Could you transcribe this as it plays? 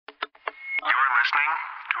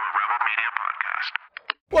listening to a Rebel Media podcast.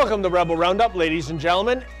 Welcome to Rebel Roundup, ladies and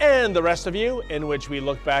gentlemen, and the rest of you, in which we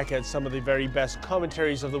look back at some of the very best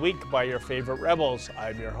commentaries of the week by your favorite Rebels.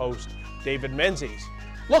 I'm your host, David Menzies.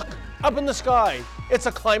 Look, up in the sky, it's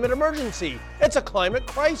a climate emergency. It's a climate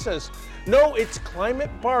crisis. No, it's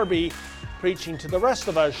Climate Barbie preaching to the rest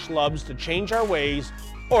of us schlubs to change our ways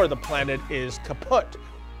or the planet is kaput.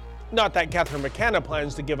 Not that Catherine McKenna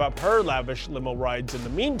plans to give up her lavish limo rides in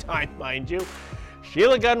the meantime, mind you.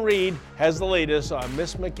 Sheila Gunn Reid has the latest on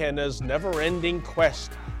Miss McKenna's never-ending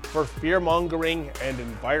quest for fear-mongering and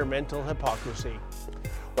environmental hypocrisy.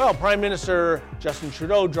 Well, Prime Minister Justin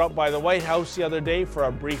Trudeau dropped by the White House the other day for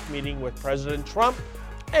a brief meeting with President Trump.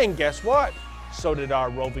 And guess what? So did our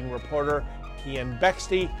roving reporter, Kian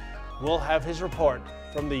Bexty. We'll have his report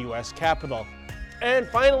from the U.S. Capitol. And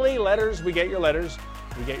finally, letters. We get your letters.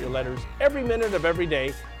 We get your letters every minute of every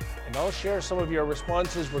day. And I'll share some of your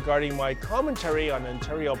responses regarding my commentary on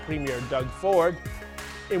Ontario Premier Doug Ford,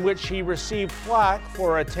 in which he received flack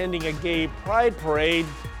for attending a gay pride parade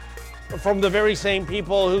from the very same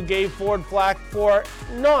people who gave Ford flack for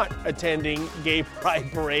not attending gay pride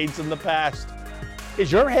parades in the past. Is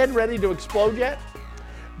your head ready to explode yet?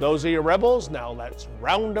 Those are your rebels. Now let's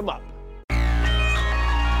round them up.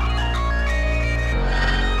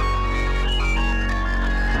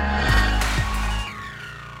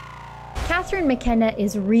 Catherine McKenna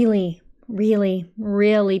is really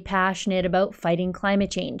passionate about fighting climate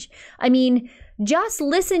change. I mean, just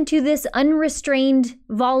listen to this unrestrained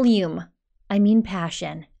volume. I mean,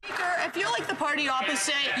 passion. I feel like the party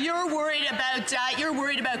opposite, you're worried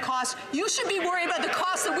about cost. You should be worried about the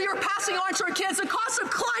cost that we are passing on to our kids, the cost of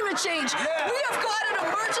climate change. Yeah. We have got an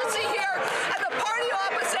emergency here, and the party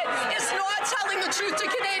opposite is not telling the truth to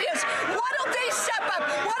Canadians. Why don't they step up?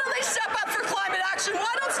 Why don't they step up for climate action?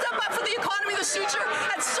 Why don't step up for the economy of the future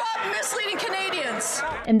and stop misleading Canadians?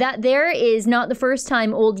 And that there is not the first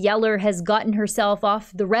time Old Yeller has gotten herself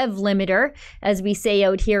off the rev limiter, as we say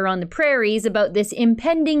out here on the prairies, about this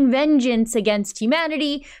impending vengeance against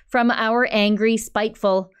humanity from our angry,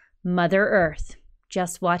 spiteful Mother Earth.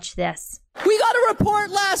 Just watch this. We got a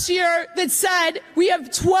report last year that said we have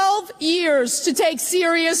 12 years to take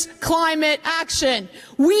serious climate action.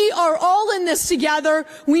 We are all in this together.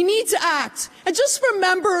 We need to act. And just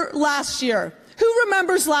remember last year. Who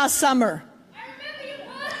remembers last summer?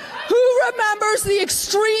 Who remembers the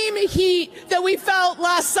extreme heat that we felt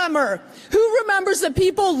last summer? Who remembers that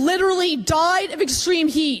people literally died of extreme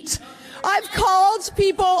heat? I've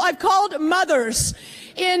called mothers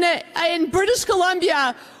in British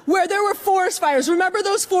Columbia where there were forest fires. Remember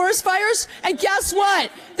those forest fires? And guess what?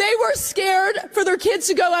 They were scared for their kids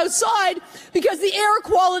to go outside because the air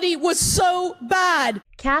quality was so bad.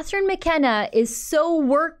 Catherine McKenna is so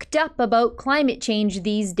worked up about climate change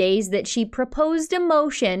these days that she proposed a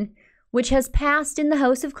motion which has passed in the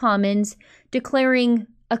House of Commons declaring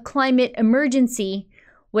a climate emergency,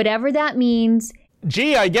 whatever that means.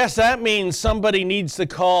 Gee, I guess that means somebody needs to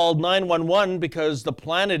call 911 because the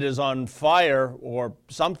planet is on fire or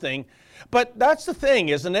something. But that's the thing,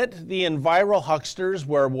 isn't it? The enviro hucksters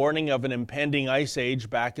were warning of an impending ice age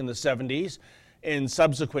back in the 70s. In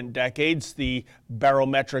subsequent decades, the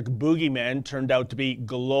barometric boogeyman turned out to be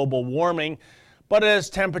global warming. But as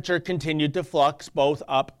temperature continued to flux both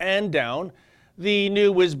up and down, the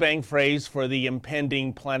new whiz-bang phrase for the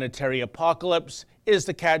impending planetary apocalypse is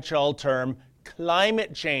the catch-all term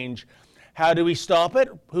climate change. How do we stop it?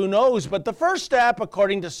 Who knows? But the first step,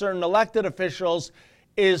 according to certain elected officials,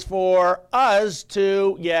 is for us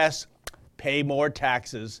to, yes, pay more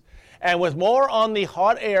taxes. And with more on the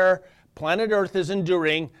hot air planet Earth is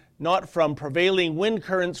enduring, not from prevailing wind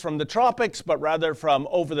currents from the tropics, but rather from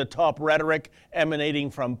over-the-top rhetoric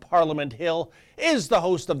emanating from Parliament Hill, is the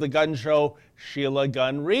host of The Gun Show, Sheila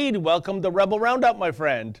Gunn Reid. Welcome to Rebel Roundup, my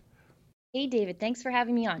friend. Hey, David. Thanks for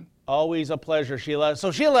having me on. Always a pleasure, Sheila.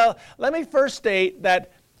 So, Sheila, let me first state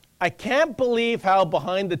that I can't believe how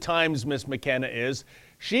behind the times Miss McKenna is.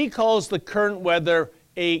 She calls the current weather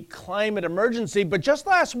a climate emergency, but just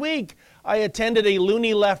last week, I attended a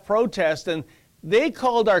loony left protest, and they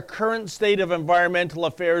called our current state of environmental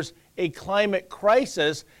affairs a climate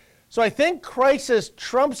crisis. So I think crisis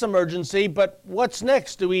trumps emergency, but what's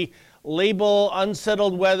next? Do we label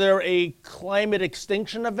unsettled weather a climate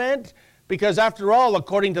extinction event? Because after all,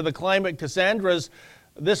 according to the climate Cassandras,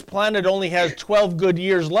 this planet only has 12 good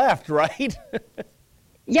years left, right?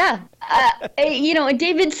 Yeah.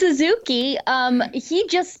 David Suzuki, I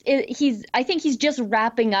think he's just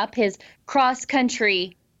wrapping up his cross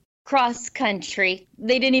country.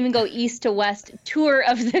 They didn't even go east to west tour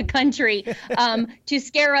of the country to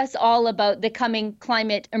scare us all about the coming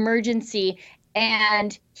climate emergency.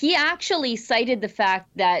 And he actually cited the fact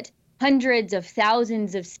that hundreds of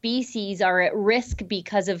thousands of species are at risk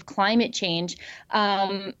because of climate change.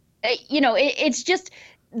 It's just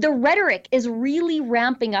the rhetoric is really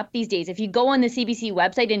ramping up these days. If you go on the CBC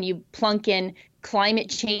website and you plunk in climate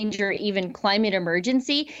change or even climate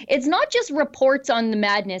emergency, it's not just reports on the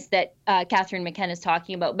madness that Catherine McKenna is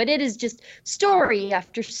talking about, but it is just story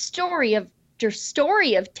after story after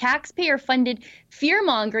story of taxpayer-funded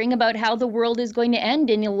fear-mongering about how the world is going to end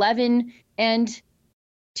in 11 and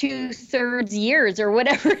 2/3 years or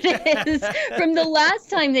whatever it is from the last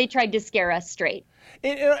time they tried to scare us straight.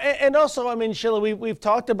 And also, I mean, Sheila, we've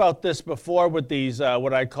talked about this before with these,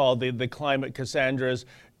 what I call the climate Cassandras,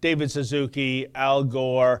 David Suzuki, Al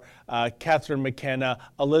Gore, Catherine McKenna,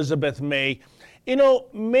 Elizabeth May.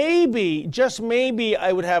 Maybe, just maybe,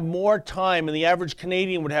 I would have more time, and the average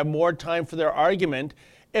Canadian would have more time for their argument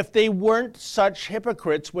if they weren't such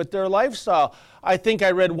hypocrites with their lifestyle. I think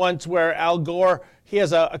I read once where Al Gore, he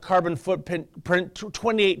has a carbon footprint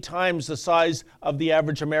 28 times the size of the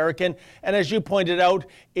average American. And as you pointed out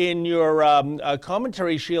in your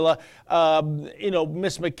commentary, Sheila,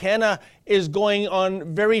 Miss McKenna is going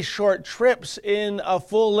on very short trips in a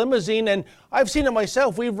full limousine. And I've seen it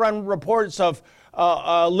myself. We've run reports of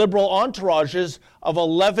liberal entourages of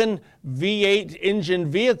 11 V8 engine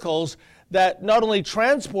vehicles that not only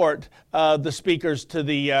transport the speakers to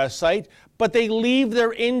the site, but they leave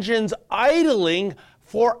their engines idling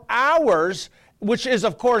for hours, which is,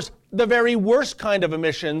 of course, the very worst kind of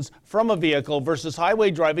emissions from a vehicle versus highway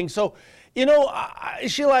driving. So,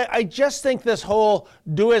 Sheila, I just think this whole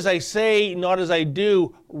do as I say, not as I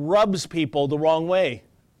do rubs people the wrong way.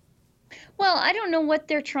 Well, I don't know what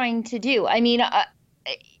they're trying to do. I mean,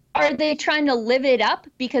 are they trying to live it up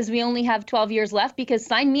because we only have 12 years left? Because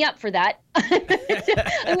sign me up for that.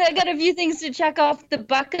 I got a few things to check off the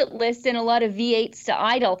bucket list and a lot of V8s to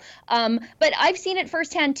idle. But I've seen it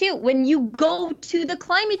firsthand too. When you go to the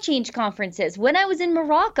climate change conferences, when I was in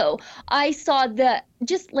Morocco, I saw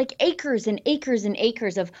just like acres and acres and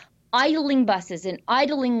acres of idling buses and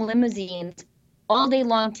idling limousines all day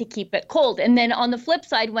long to keep it cold. And then on the flip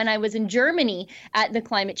side, when I was in Germany at the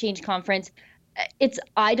climate change conference, it's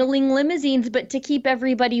idling limousines, but to keep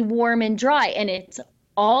everybody warm and dry. And it's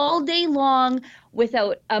all day long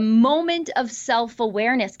without a moment of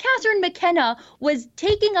self-awareness. Catherine McKenna was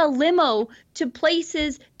taking a limo to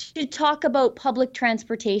places to talk about public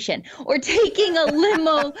transportation, or taking a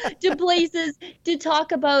limo to places to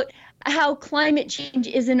talk about how climate change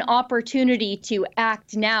is an opportunity to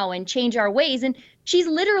act now and change our ways. And she's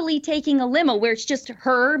literally taking a limo where it's just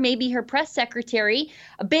her, maybe her press secretary,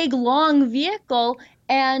 a big long vehicle,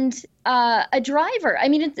 and a driver. I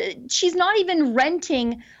mean, she's not even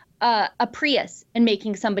renting a Prius and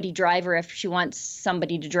making somebody drive her if she wants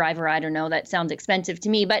somebody to drive her. I don't know. That sounds expensive to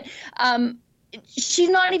me. But she's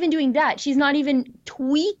not even doing that. She's not even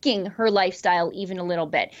tweaking her lifestyle even a little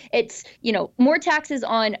bit. It's, more taxes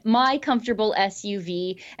on my comfortable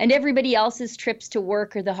SUV and everybody else's trips to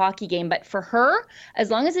work or the hockey game. But for her, as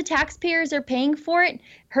long as the taxpayers are paying for it,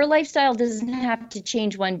 her lifestyle doesn't have to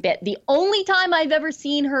change one bit. The only time I've ever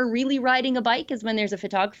seen her really riding a bike is when there's a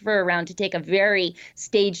photographer around to take a very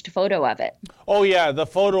staged photo of it. Oh, yeah, the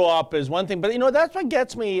photo op is one thing. But, that's what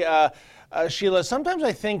gets me, Sheila. Sometimes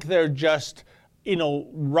I think they're just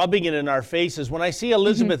rubbing it in our faces. When I see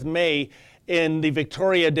Elizabeth May in the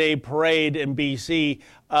Victoria Day parade in BC,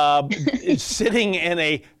 sitting in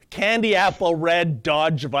a candy apple red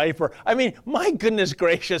Dodge Viper. I mean, my goodness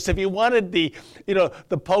gracious, if you wanted the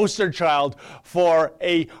poster child for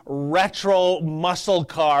a retro muscle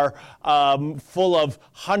car full of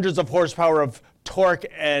hundreds of horsepower of torque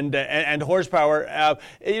and horsepower,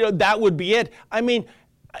 that would be it. I mean,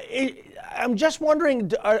 I'm just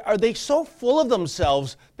wondering, are they so full of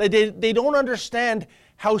themselves that they don't understand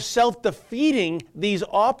how self-defeating these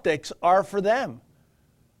optics are for them?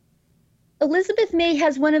 Elizabeth May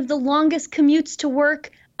has one of the longest commutes to work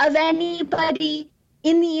of anybody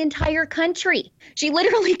in the entire country. She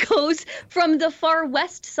literally goes from the far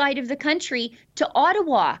west side of the country to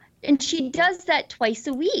Ottawa, and she does that twice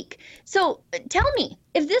a week. So tell me,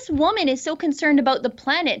 if this woman is so concerned about the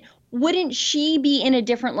planet, wouldn't she be in a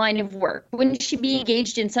different line of work? Wouldn't she be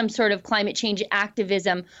engaged in some sort of climate change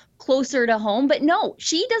activism closer to home? But no,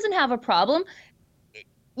 she doesn't have a problem,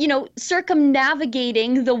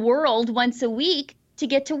 circumnavigating the world once a week to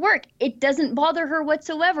get to work. It doesn't bother her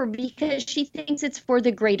whatsoever because she thinks it's for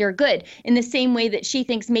the greater good, in the same way that she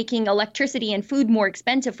thinks making electricity and food more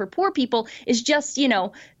expensive for poor people is just,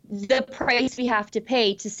 the price we have to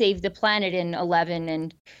pay to save the planet in 11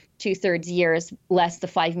 and 2/3 years, less the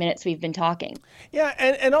 5 minutes we've been talking. Yeah,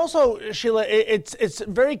 and also, Sheila, it's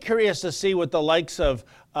very curious to see what the likes of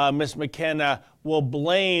Ms. McKenna will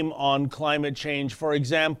blame on climate change. For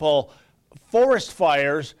example, forest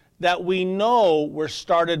fires that we know were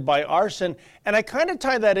started by arson. And I kind of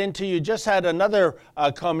tie that into, you just had another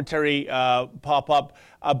commentary pop up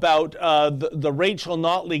about the Rachel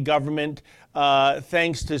Notley government,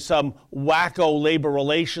 thanks to some wacko labor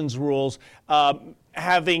relations rules,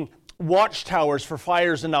 having watchtowers for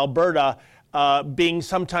fires in Alberta being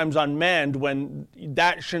sometimes unmanned when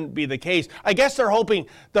that shouldn't be the case. I guess they're hoping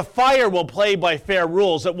the fire will play by fair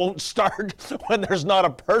rules. It won't start when there's not a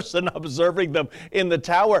person observing them in the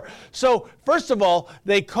tower. So first of all,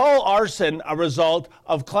 they call arson a result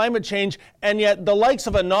of climate change, and yet the likes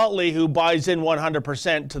of a Notley, who buys in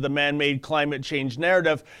 100% to the man-made climate change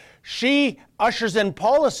narrative, she ushers in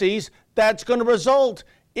policies that's going to result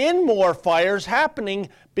in more fires happening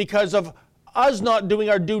because of us not doing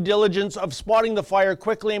our due diligence of spotting the fire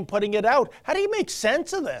quickly and putting it out. How do you make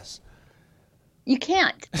sense of this? You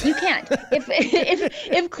can't.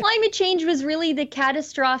 If climate change was really the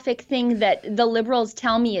catastrophic thing that the Liberals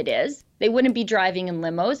tell me it is, they wouldn't be driving in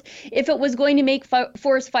limos. If it was going to make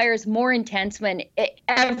forest fires more intense, when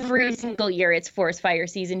every single year it's forest fire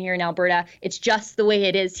season here in Alberta, it's just the way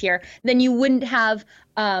it is here, then you wouldn't have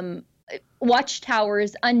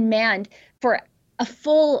watchtowers unmanned for a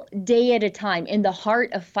full day at a time in the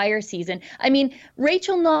heart of fire season. I mean,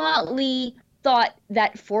 Rachel Notley thought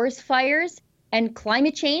that forest fires and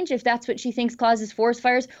climate change, if that's what she thinks causes forest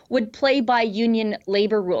fires, would play by union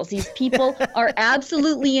labor rules. These people are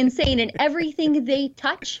absolutely insane, and everything they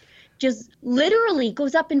touch just literally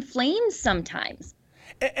goes up in flames sometimes.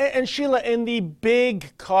 And Sheila, in the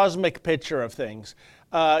big cosmic picture of things,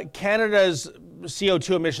 Canada's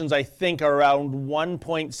CO2 emissions, I think, are around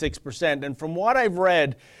 1.6%. And from what I've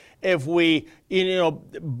read, if we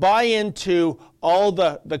buy into all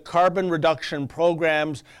the carbon reduction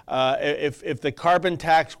programs, if the carbon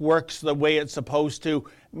tax works the way it's supposed to,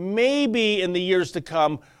 maybe in the years to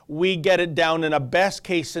come, we get it down in a best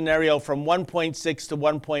case scenario from 1.6 to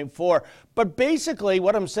 1.4. But basically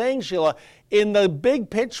what I'm saying, Sheila, in the big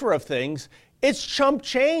picture of things, it's chump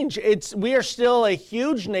change. We are still a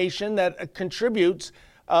huge nation that contributes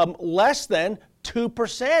less than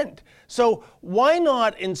 2%. So why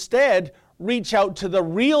not instead reach out to the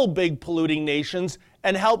real big polluting nations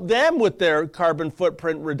and help them with their carbon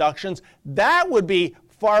footprint reductions? That would be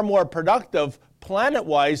far more productive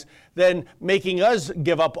planet-wise than making us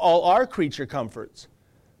give up all our creature comforts.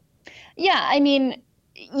 Yeah, I mean,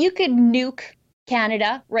 you could nuke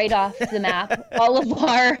Canada right off the map, all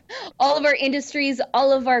of our industries,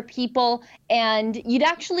 all of our people, and you'd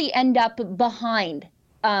actually end up behind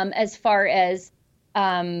as far as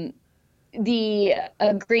the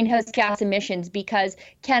greenhouse gas emissions, because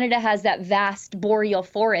Canada has that vast boreal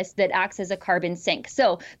forest that acts as a carbon sink.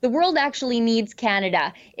 So the world actually needs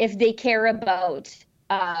Canada if they care about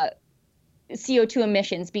CO2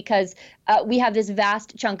 emissions, because we have this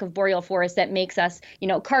vast chunk of boreal forest that makes us,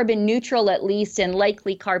 carbon neutral at least, and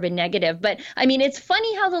likely carbon negative. But I mean, it's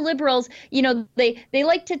funny how the Liberals, they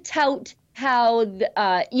like to tout how,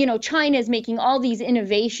 China is making all these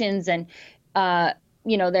innovations and,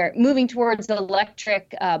 they're moving towards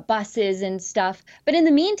electric buses and stuff. But in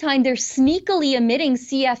the meantime, they're sneakily emitting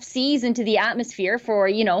CFCs into the atmosphere for,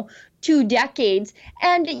 2 decades,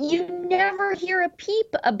 and you never hear a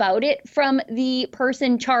peep about it from the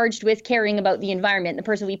person charged with caring about the environment, the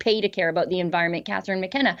person we pay to care about the environment, Catherine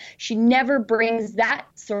McKenna. She never brings that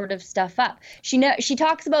sort of stuff up. She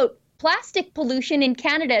talks about plastic pollution in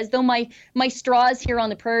Canada as though my straws here on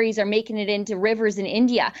the prairies are making it into rivers in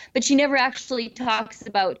India, but she never actually talks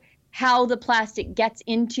about how the plastic gets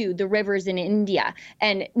into the rivers in India,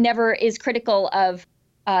 and never is critical of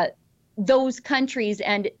those countries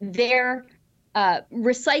and their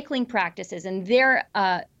recycling practices and their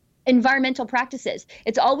environmental practices.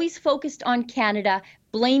 It's always focused on Canada,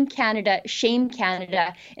 blame Canada, shame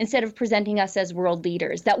Canada, instead of presenting us as world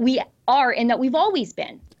leaders that we are and that we've always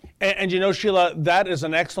been. And Sheila, that is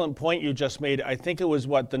an excellent point you just made. I think it was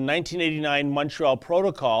the 1989 Montreal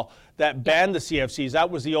Protocol that banned the CFCs.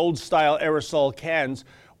 That was the old style aerosol cans,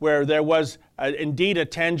 where there was indeed a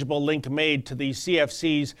tangible link made to these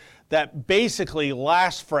CFCs that basically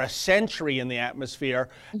lasts for a century in the atmosphere,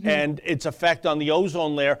 and its effect on the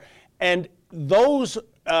ozone layer. And those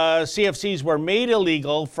CFCs were made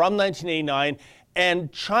illegal from 1989,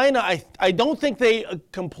 and China, I don't think they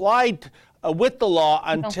complied with the law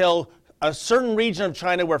until a certain region of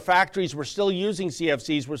China where factories were still using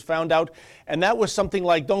CFCs was found out. And that was something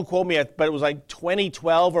like, don't quote me, but it was like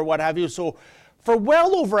 2012 or what have you. So For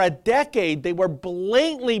well over a decade, they were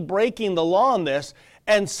blatantly breaking the law on this,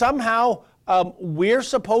 and somehow we're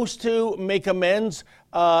supposed to make amends,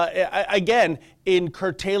 again, in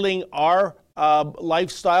curtailing our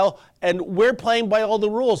lifestyle, and we're playing by all the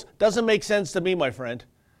rules. Doesn't make sense to me, my friend.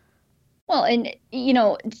 Well, and, you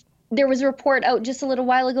know, there was a report out just a little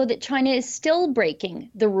while ago that China is still breaking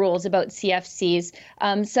the rules about CFCs.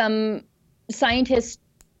 Some scientists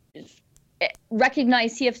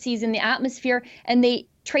recognized CFCs in the atmosphere, and they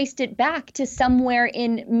traced it back to somewhere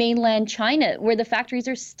in mainland China where the factories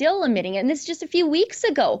are still emitting it. And this is just a few weeks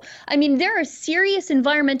ago. I mean, there are serious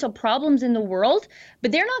environmental problems in the world,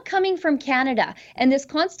 but they're not coming from Canada. And this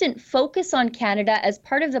constant focus on Canada as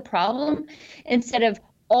part of the problem instead of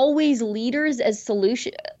always leaders as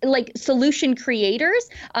solution creators,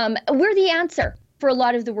 we're the answer for a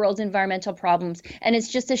lot of the world's environmental problems. And it's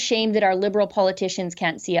just a shame that our liberal politicians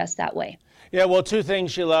can't see us that way. Yeah, well, two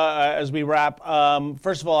things, Sheila, as we wrap.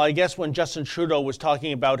 First of all, I guess when Justin Trudeau was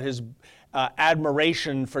talking about his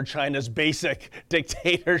admiration for China's basic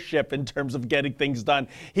dictatorship in terms of getting things done,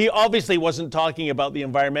 he obviously wasn't talking about the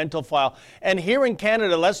environmental file. And here in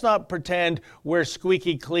Canada, let's not pretend we're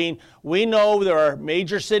squeaky clean. We know there are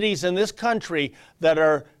major cities in this country that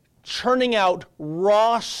are churning out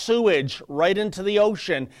raw sewage right into the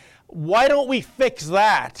ocean. Why don't we fix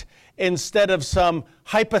that instead of some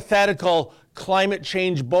hypothetical climate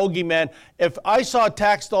change bogeyman? If I saw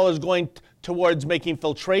tax dollars going towards making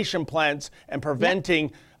filtration plants and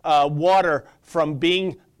preventing water from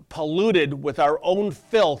being polluted with our own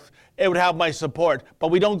filth, it would have my support. But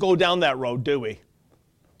we don't go down that road, do we?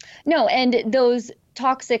 No, and those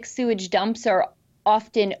toxic sewage dumps are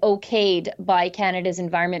often okayed by Canada's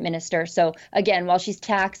environment minister. So again, while she's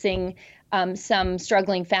taxing some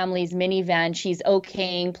struggling families' minivan, she's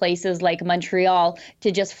okaying places like Montreal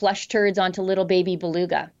to just flush turds onto little baby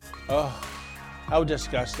beluga. Oh, how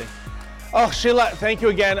disgusting. Oh, Sheila, thank you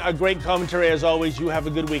again. A great commentary as always. You have a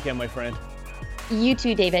good weekend, my friend. You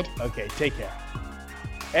too, David. Okay, take care.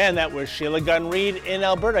 And that was Sheila Gunn Reid in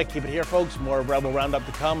Alberta. Keep it here, folks. More Rebel Roundup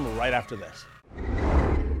to come right after this.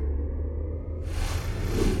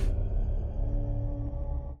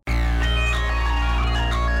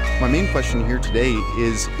 My main question here today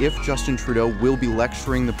is if Justin Trudeau will be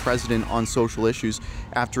lecturing the president on social issues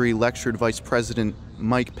after he lectured Vice President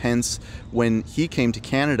Mike Pence when he came to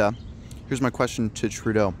Canada. Here's my question to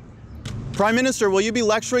Trudeau. Prime Minister, will you be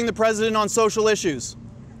lecturing the president on social issues?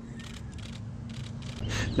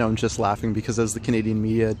 No, I'm just laughing because as the Canadian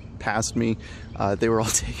media passed me, they were all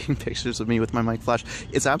taking pictures of me with my mic flash.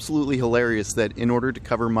 It's absolutely hilarious that in order to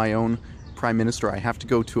cover my own Prime Minister, I have to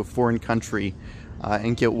go to a foreign country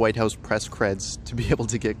and get White House press creds to be able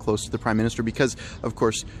to get close to the Prime Minister because, of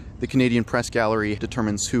course, the Canadian Press Gallery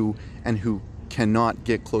determines who and who cannot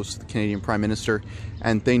get close to the Canadian Prime Minister,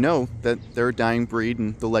 and they know that they're a dying breed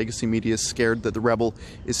and the legacy media is scared that the Rebel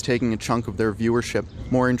is taking a chunk of their viewership.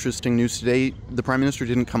 More interesting news today, the Prime Minister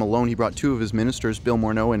didn't come alone. He brought two of his ministers, Bill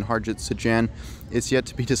Morneau and Harjit Sajjan. It's yet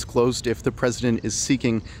to be disclosed if the President is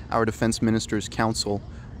seeking our Defense Minister's counsel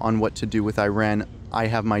on what to do with Iran. I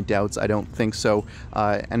have my doubts. I don't think so.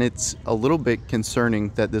 And it's a little bit concerning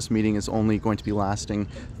that this meeting is only going to be lasting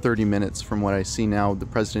 30 minutes from what I see now. The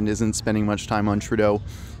president isn't spending much time on Trudeau.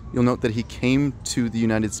 You'll note that he came to the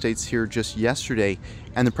United States here just yesterday,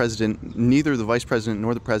 and the president, neither the vice president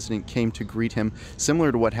nor the president came to greet him,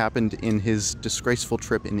 similar to what happened in his disgraceful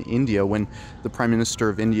trip in India when the Prime Minister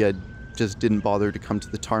of India just didn't bother to come to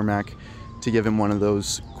the tarmac to give him one of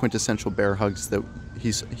those quintessential bear hugs that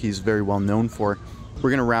he's very well known for. We're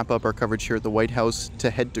going to wrap up our coverage here at the White House to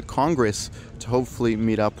head to Congress to hopefully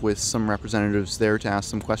meet up with some representatives there to ask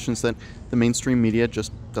some questions that the mainstream media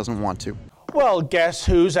just doesn't want to. Well, guess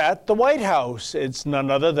who's at the White House? It's none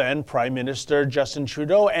other than Prime Minister Justin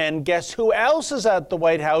Trudeau. And guess who else is at the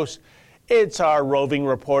White House? It's our roving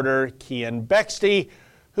reporter, Kian Bexte,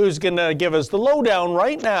 who's going to give us the lowdown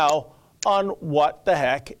right now on what the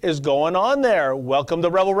heck is going on there. Welcome to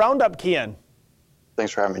Rebel Roundup, Kian.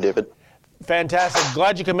 Thanks for having me, David. Fantastic.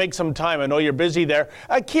 Glad you can make some time. I know you're busy there.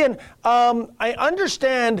 Kian, I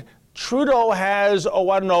understand Trudeau has, I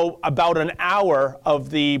don't know, about an hour of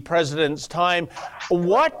the president's time.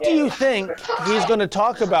 What do you think he's going to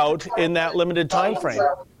talk about in that limited time frame?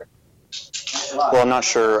 Well, I'm not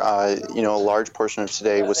sure. A large portion of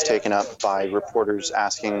today was taken up by reporters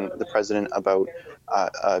asking the president about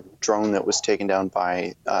a drone that was taken down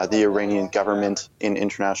by the Iranian government in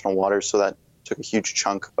international waters. So that took a huge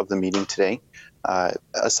chunk of the meeting today.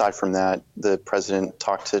 Aside from that, the president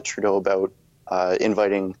talked to Trudeau about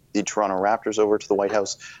inviting the Toronto Raptors over to the White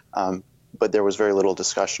House, but there was very little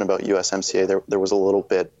discussion about USMCA. There was a little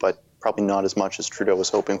bit, but probably not as much as Trudeau was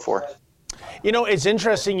hoping for. You know, it's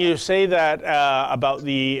interesting you say that about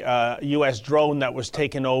the U.S. drone that was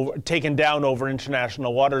taken down over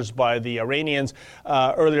international waters by the Iranians.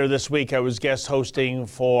 Earlier this week, I was guest hosting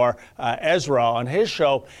for Ezra on his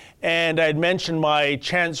show, and I'd mentioned my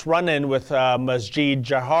chance run-in with Masjid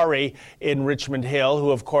Jahari in Richmond Hill,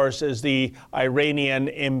 who, of course, is the Iranian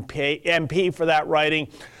MP for that riding,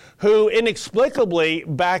 who inexplicably,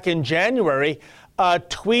 back in January,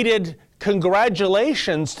 tweeted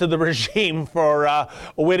congratulations to the regime for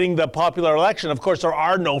winning the popular election. Of course, there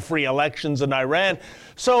are no free elections in Iran.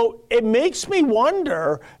 So it makes me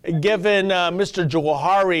wonder, given Mr.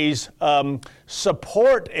 Jawahari's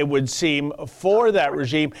support, it would seem, for that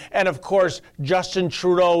regime, and of course, Justin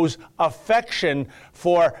Trudeau's affection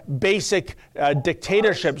for basic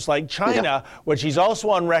dictatorships like China, which he's also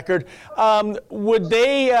on record. Would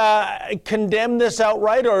they condemn this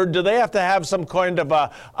outright, or do they have to have some kind of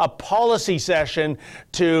a policy session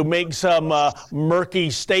to make some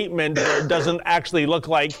murky statement where it doesn't actually look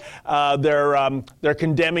like they're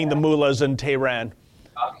condemning the mullahs in Tehran?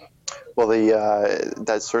 Well,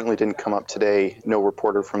 that certainly didn't come up today. No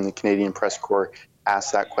reporter from the Canadian Press Corps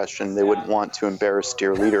asked that question. They wouldn't want to embarrass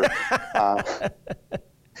dear leader.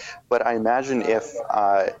 But I imagine if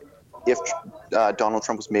Donald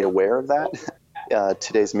Trump was made aware of that,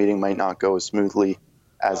 today's meeting might not go as smoothly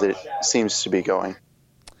as it seems to be going.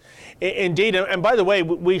 Indeed. And by the way,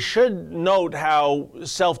 we should note how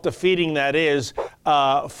self-defeating that is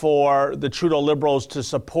for the Trudeau Liberals to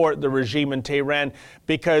support the regime in Tehran,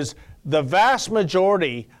 because the vast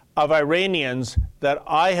majority of Iranians that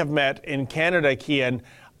I have met in Canada, Kian,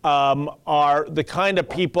 are the kind of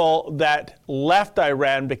people that left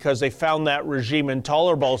Iran because they found that regime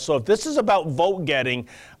intolerable. So if this is about vote getting,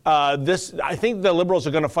 I think the Liberals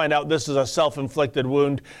are going to find out this is a self-inflicted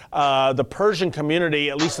wound. The Persian community,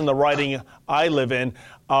 at least in the riding I live in,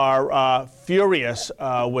 are furious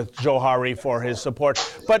with Jawahari for his support.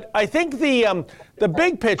 But I think the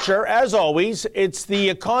big picture, as always, it's the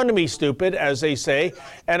economy, stupid, as they say.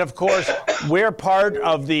 And of course, we're part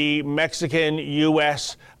of the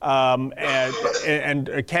Mexican-U.S.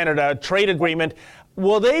 and Canada trade agreement.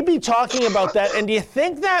 Will they be talking about that? And do you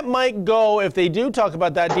think that might go, if they do talk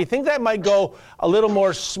about that, do you think that might go a little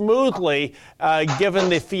more smoothly given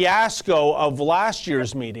the fiasco of last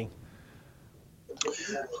year's meeting?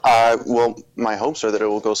 Well, my hopes are that it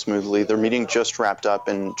will go smoothly. Their meeting just wrapped up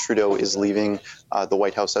and Trudeau is leaving the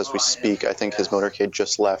White House as we speak. I think his motorcade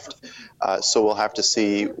just left. So we'll have to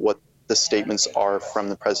see what the statements are from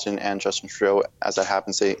the president and Justin Trudeau. As that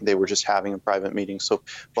happens, they were just having a private meeting. So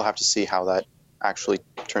we'll have to see how that actually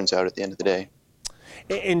turns out at the end of the day.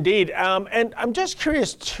 Indeed. And I'm just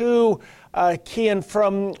curious too, Kian,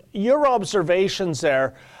 from your observations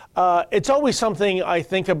there, it's always something I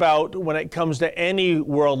think about when it comes to any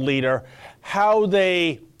world leader, how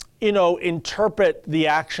they, interpret the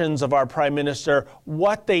actions of our prime minister,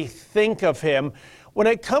 what they think of him. When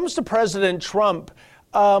it comes to President Trump,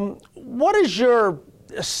 what is your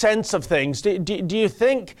sense of things? Do you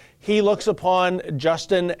think he looks upon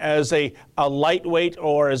Justin as a lightweight,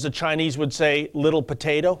 or as the Chinese would say, little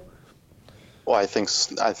potato? Well, I think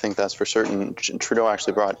that's for certain. Trudeau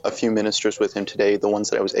actually brought a few ministers with him today. The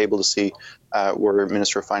ones that I was able to see were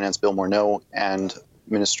Minister of Finance Bill Morneau and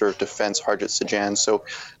Minister of Defense Harjit Sajjan. So,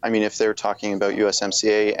 I mean, if they're talking about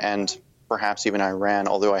USMCA and perhaps even Iran,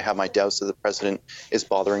 although I have my doubts that the president is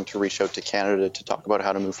bothering to reach out to Canada to talk about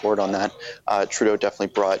how to move forward on that, Trudeau definitely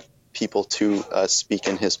brought people to speak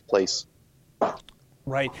in his place.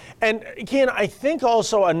 Right. And Kian, I think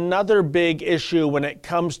also another big issue when it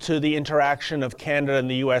comes to the interaction of Canada and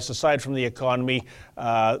the U.S., aside from the economy,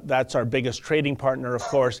 that's our biggest trading partner, of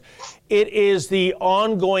course, it is the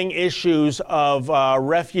ongoing issues of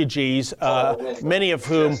refugees, many of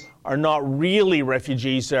whom are not really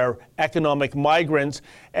refugees, they're economic migrants.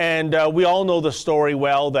 And we all know the story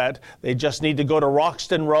well, that they just need to go to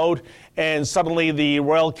Roxton Road and suddenly the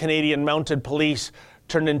Royal Canadian Mounted Police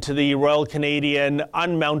turned into the Royal Canadian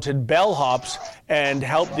Unmounted Bellhops and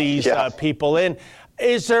help these people in.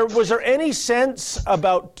 Was there any sense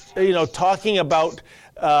about, talking about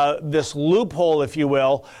this loophole, if you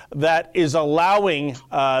will, that is allowing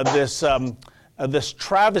this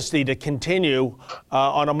travesty to continue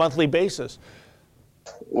on a monthly basis?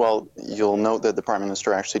 Well, you'll note that the Prime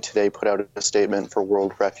Minister actually today put out a statement for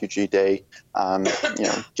World Refugee Day,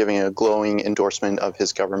 giving a glowing endorsement of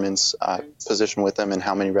his government's position with them and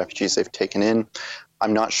how many refugees they've taken in.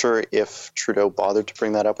 I'm not sure if Trudeau bothered to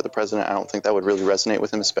bring that up with the president. I don't think that would really resonate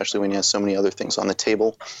with him, especially when he has so many other things on the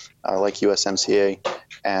table, like USMCA.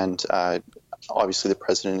 And Obviously, the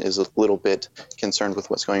president is a little bit concerned with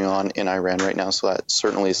what's going on in Iran right now, so that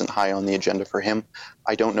certainly isn't high on the agenda for him.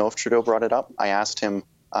 I don't know if Trudeau brought it up. I asked him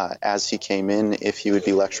as he came in if he would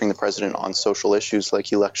be lecturing the president on social issues like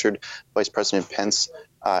he lectured Vice President Pence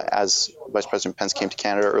as Vice President Pence came to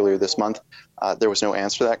Canada earlier this month. There was no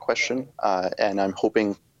answer to that question, and I'm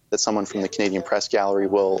hoping that someone from the Canadian Press Gallery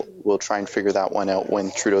will try and figure that one out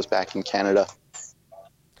when Trudeau's back in Canada.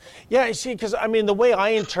 Yeah, you see, because I mean, the way I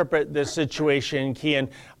interpret this situation, Cian,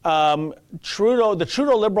 the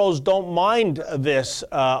Trudeau Liberals don't mind this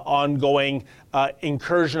ongoing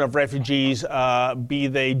incursion of refugees, be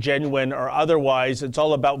they genuine or otherwise. It's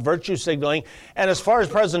all about virtue signaling. And as far as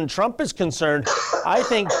President Trump is concerned, I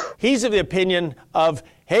think he's of the opinion of,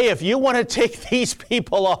 hey, if you want to take these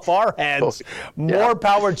people off our hands, more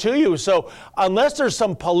power to you. So unless there's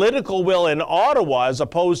some political will in Ottawa as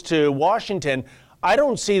opposed to Washington, I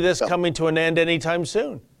don't see this coming to an end anytime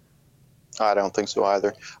soon. I don't think so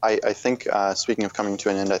either. I think, speaking of coming to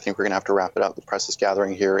an end, I think we're going to have to wrap it up. The press is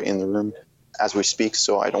gathering here in the room as we speak,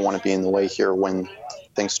 so I don't want to be in the way here when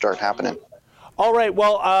things start happening. All right.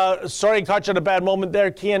 Well, sorry I caught you at a bad moment there,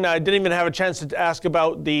 Cian. I didn't even have a chance to ask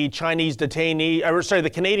about the the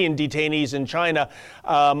Canadian detainees in China.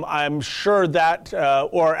 I'm sure that,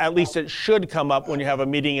 or at least it should come up when you have a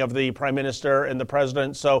meeting of the Prime Minister and the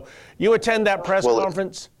President. So you attend that press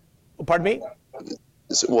conference? Pardon me?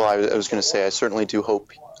 Well, I was going to say, I certainly do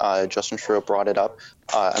hope Justin Trudeau brought it up.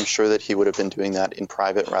 I'm sure that he would have been doing that in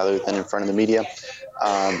private rather than in front of the media.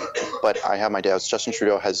 But I have my doubts. Justin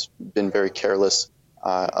Trudeau has been very careless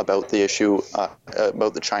about the issue,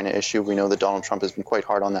 about the China issue. We know that Donald Trump has been quite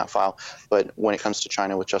hard on that file. But when it comes to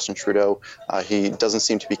China with Justin Trudeau, he doesn't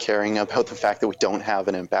seem to be caring about the fact that we don't have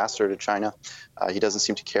an ambassador to China. He doesn't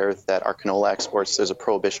seem to care that our canola exports, there's a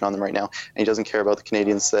prohibition on them right now. And he doesn't care about the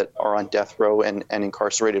Canadians that are on death row and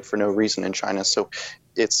incarcerated for no reason in China. So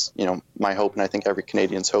it's, my hope, and I think every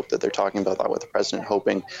Canadian's hope, that they're talking about that with the president,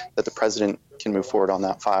 hoping that the president can move forward on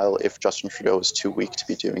that file if Justin Trudeau is too weak to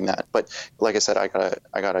be doing that. But like I said, I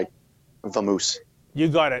gotta vamoose. You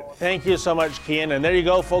got it. Thank you so much, Cian. And there you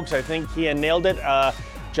go, folks. I think Cian nailed it.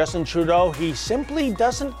 Justin Trudeau, he simply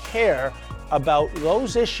doesn't care about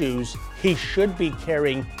those issues he should be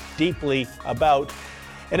caring deeply about.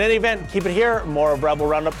 In any event, keep it here. More of Rebel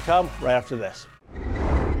Roundup to come right after this.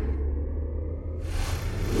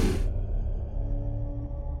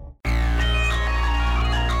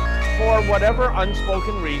 For whatever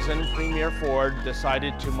unspoken reason, Premier Ford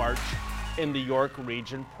decided to march in the York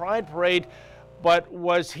Region Pride Parade, but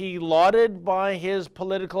was he lauded by his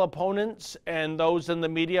political opponents and those in the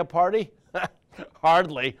media party?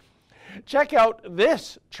 Hardly. Check out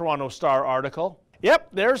this Toronto Star article. Yep,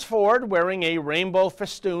 there's Ford wearing a rainbow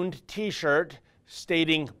festooned t-shirt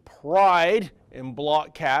stating Pride in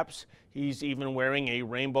block caps. He's even wearing a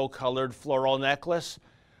rainbow colored floral necklace.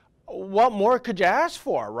 What more could you ask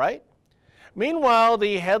for, right? Meanwhile,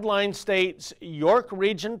 the headline states, York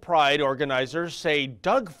Region Pride organizers say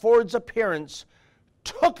Doug Ford's appearance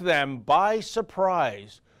took them by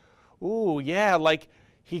surprise. Ooh, yeah, like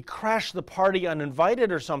he crashed the party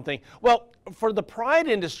uninvited or something. Well, for the Pride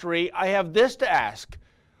industry, I have this to ask.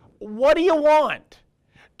 What do you want?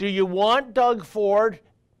 Do you want Doug Ford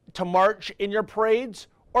to march in your parades?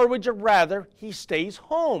 Or would you rather he stays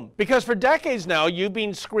home? Because for decades now, you've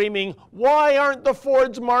been screaming, why aren't the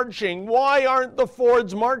Fords marching? Why aren't the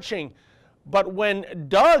Fords marching? But when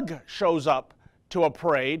Doug shows up to a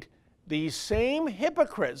parade, these same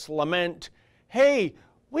hypocrites lament, hey,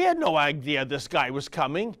 we had no idea this guy was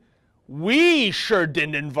coming. We sure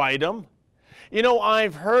didn't invite him.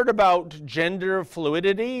 I've heard about gender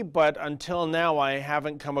fluidity, but until now I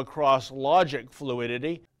haven't come across logic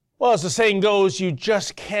fluidity. Well, as the saying goes, you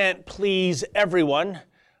just can't please everyone.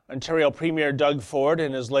 Ontario Premier Doug Ford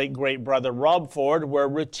and his late great brother Rob Ford were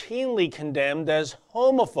routinely condemned as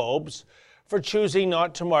homophobes for choosing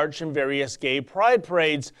not to march in various gay pride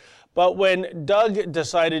parades. But when Doug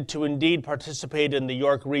decided to indeed participate in the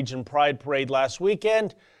York Region Pride Parade last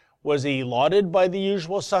weekend, was he lauded by the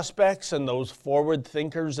usual suspects and those forward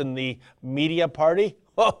thinkers in the media party?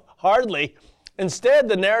 Oh, hardly. Instead,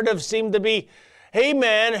 the narrative seemed to be, hey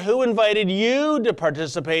man, who invited you to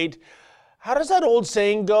participate? How does that old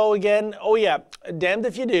saying go again? Oh yeah, damned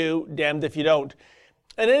if you do, damned if you don't.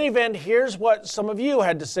 In any event, here's what some of you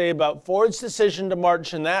had to say about Ford's decision to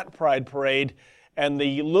march in that Pride Parade and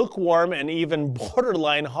the lukewarm and even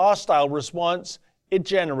borderline hostile response it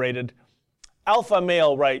generated. Alpha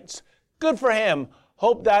Male writes, good for him.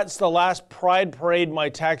 Hope that's the last Pride Parade my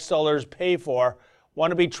tax dollars pay for.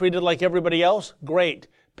 Want to be treated like everybody else? Great.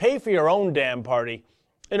 Pay for your own damn party.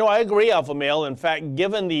 I agree, Alpha Male. In fact,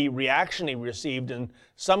 given the reaction he received in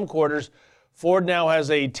some quarters, Ford now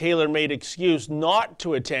has a tailor-made excuse not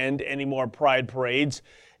to attend any more Pride parades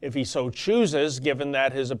if he so chooses, given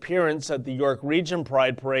that his appearance at the York Region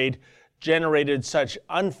Pride Parade generated such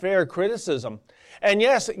unfair criticism. And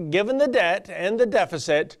yes, given the debt and the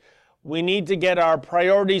deficit, we need to get our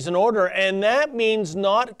priorities in order, and that means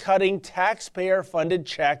not cutting taxpayer-funded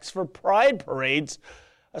checks for Pride parades,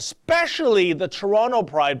 especially the Toronto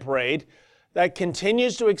Pride Parade that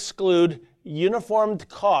continues to exclude uniformed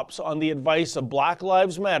cops on the advice of Black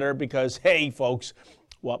Lives Matter because, hey, folks,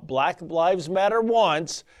 what Black Lives Matter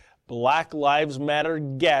wants, Black Lives Matter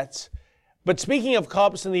gets. But speaking of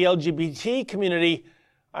cops in the LGBT community,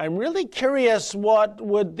 I'm really curious, what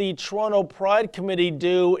would the Toronto Pride Committee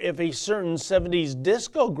do if a certain 70s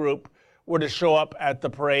disco group were to show up at the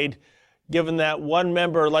parade, given that one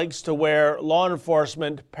member likes to wear law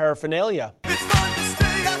enforcement paraphernalia?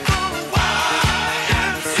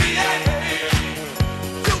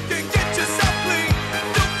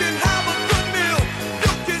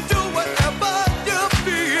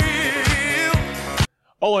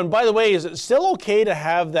 Oh, and by the way, is it still okay to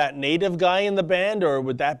have that native guy in the band, or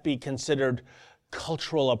would that be considered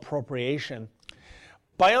cultural appropriation?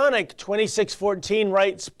 Bionic 2614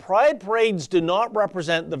 writes, Pride parades do not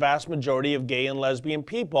represent the vast majority of gay and lesbian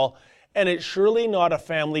people, and it's surely not a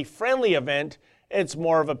family-friendly event. It's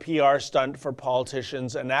more of a PR stunt for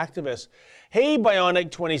politicians and activists. Hey,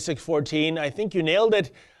 Bionic 2614, I think you nailed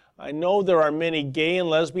it. I know there are many gay and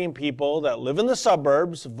lesbian people that live in the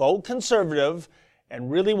suburbs, vote Conservative, and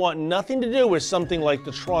really want nothing to do with something like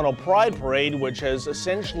the Toronto Pride Parade, which has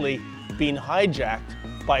essentially been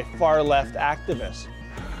hijacked by far-left activists.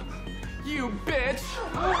 You bitch!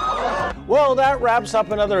 Well, that wraps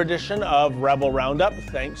up another edition of Rebel Roundup.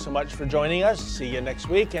 Thanks so much for joining us. See you next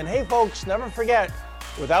week. And hey, folks, never forget,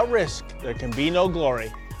 without risk, there can be no glory.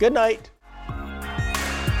 Good night.